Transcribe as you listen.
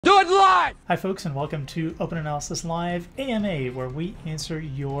God! Hi folks, and welcome to Open Analysis Live AMA, where we answer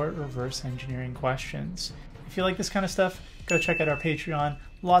your reverse engineering questions. If you like this kind of stuff, go check out our Patreon.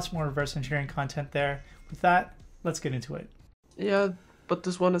 Lots more reverse engineering content there. With that, let's get into it. Yeah, but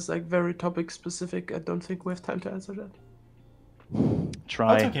this one is like very topic specific. I don't think we have time to answer that. Oh,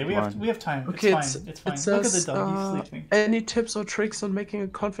 Try. it's okay. We have time. Okay, it's fine. It's fine. it says, Look at the dog. He's sleeping. any tips or tricks on making a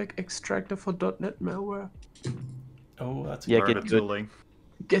config extractor for .NET malware? Oh, that's Yeah, good. get Learn the good. tooling.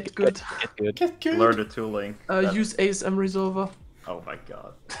 Get good. Get good. Get good. Learn the tooling. Use ASM resolver. Oh my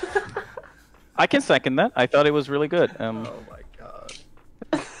god. I can second that. I thought it was really good. Oh my god.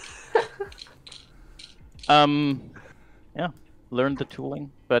 Yeah, learn the tooling,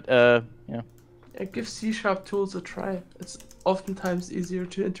 but yeah. Yeah, give C# tools a try. It's oftentimes easier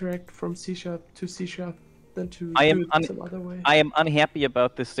to interact from C# to C# than to do it some other way. I am unhappy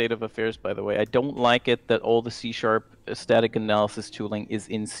about this state of affairs, by the way. I don't like it that all the C# static analysis tooling is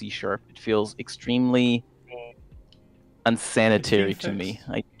in C#. It feels extremely unsanitary to me.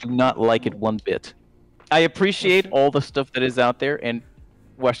 I do not like it one bit. I appreciate all the stuff that is out there, and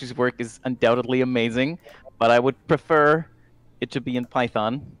Washi's work is undoubtedly amazing, but I would prefer it to be in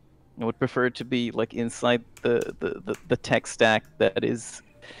Python. I would prefer it to be like inside the tech stack that is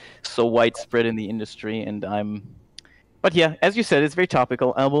so widespread in the industry, and but yeah, as you said, it's very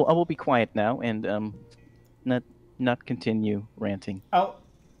topical. I will be quiet now and not continue ranting.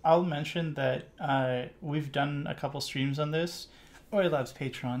 I'll mention that we've done a couple streams on this. OALabs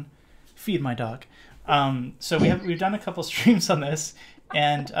Patreon, feed my dog. So we've done a couple streams on this,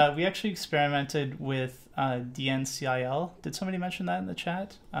 and we actually experimented with DNCIL. Did somebody mention that in the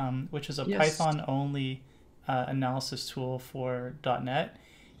chat? Which is a Python only analysis tool for .NET.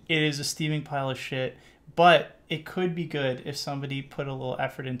 It is a steaming pile of shit, but it could be good if somebody put a little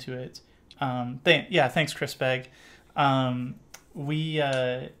effort into it. Thanks, Chris Begg. We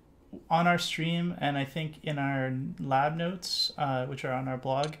on our stream, and I think in our lab notes, which are on our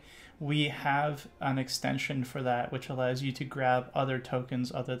blog, we have an extension for that, which allows you to grab other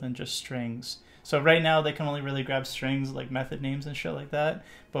tokens other than just strings. So right now they can only really grab strings like method names and shit like that,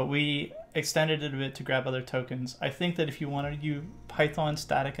 but we extended it a bit to grab other tokens. I think that if you want to use Python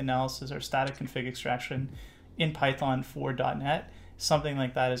static analysis or static config extraction in Python for .NET, something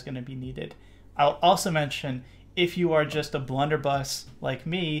like that is going to be needed. I'll also mention, if you are just a blunderbuss like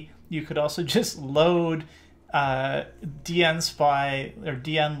me, you could also just load dnspy or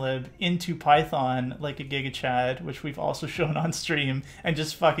dnlib into Python like a gigachad, which we've also shown on stream, and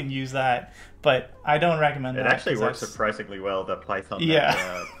just fucking use that. But I don't recommend that. It actually works surprisingly well, the Python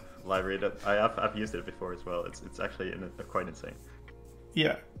library. That I've used it before as well. It's actually quite insane.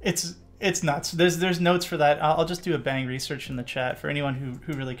 Yeah, it's nuts. There's notes for that. I'll just do a bang research in the chat for anyone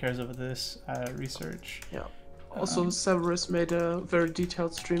who really cares about this research. Yeah. Also, Severus made a very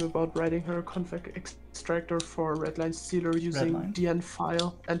detailed stream about writing her config extractor for Redline Stealer using DN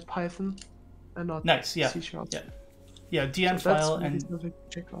file and Python, and not C#. Yeah, DN file and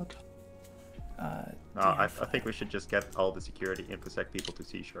check out. I think we should just get all the security InfoSec people to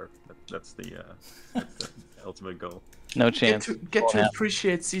C#. That's the ultimate goal. No chance. Get to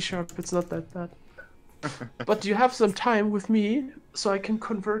appreciate C#. It's not that bad. But do you have some time with me so I can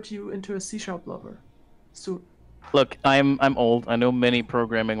convert you into a C# lover soon? Look, I'm old. I know many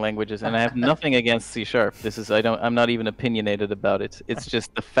programming languages, and I have nothing against C#. I'm not even opinionated about it. It's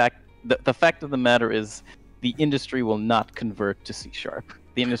just the fact. The fact of the matter is, the industry will not convert to C#.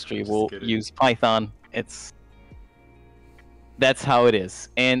 The industry will use Python. That's how it is,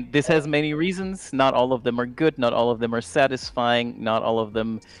 and this has many reasons. Not all of them are good. Not all of them are satisfying. Not all of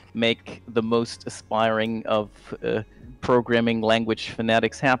them make the most aspiring of programming language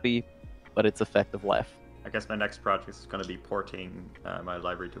fanatics happy. But it's a fact of life. I guess my next project is going to be porting my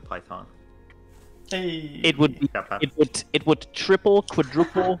library to Python. Hey. It would triple,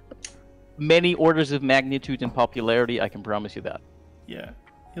 quadruple, many orders of magnitude in popularity. I can promise you that. Yeah,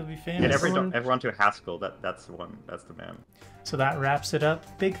 he'll be famous. And everyone to Haskell. That's the one. That's the man. So that wraps it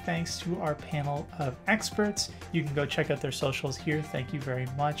up. Big thanks to our panel of experts. You can go check out their socials here. Thank you very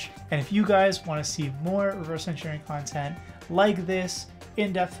much. And if you guys want to see more reverse engineering content like this,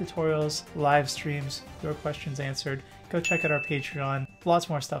 in-depth tutorials, live streams, your questions answered, go check out our Patreon. Lots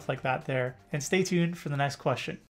more stuff like that there. And stay tuned for the next question.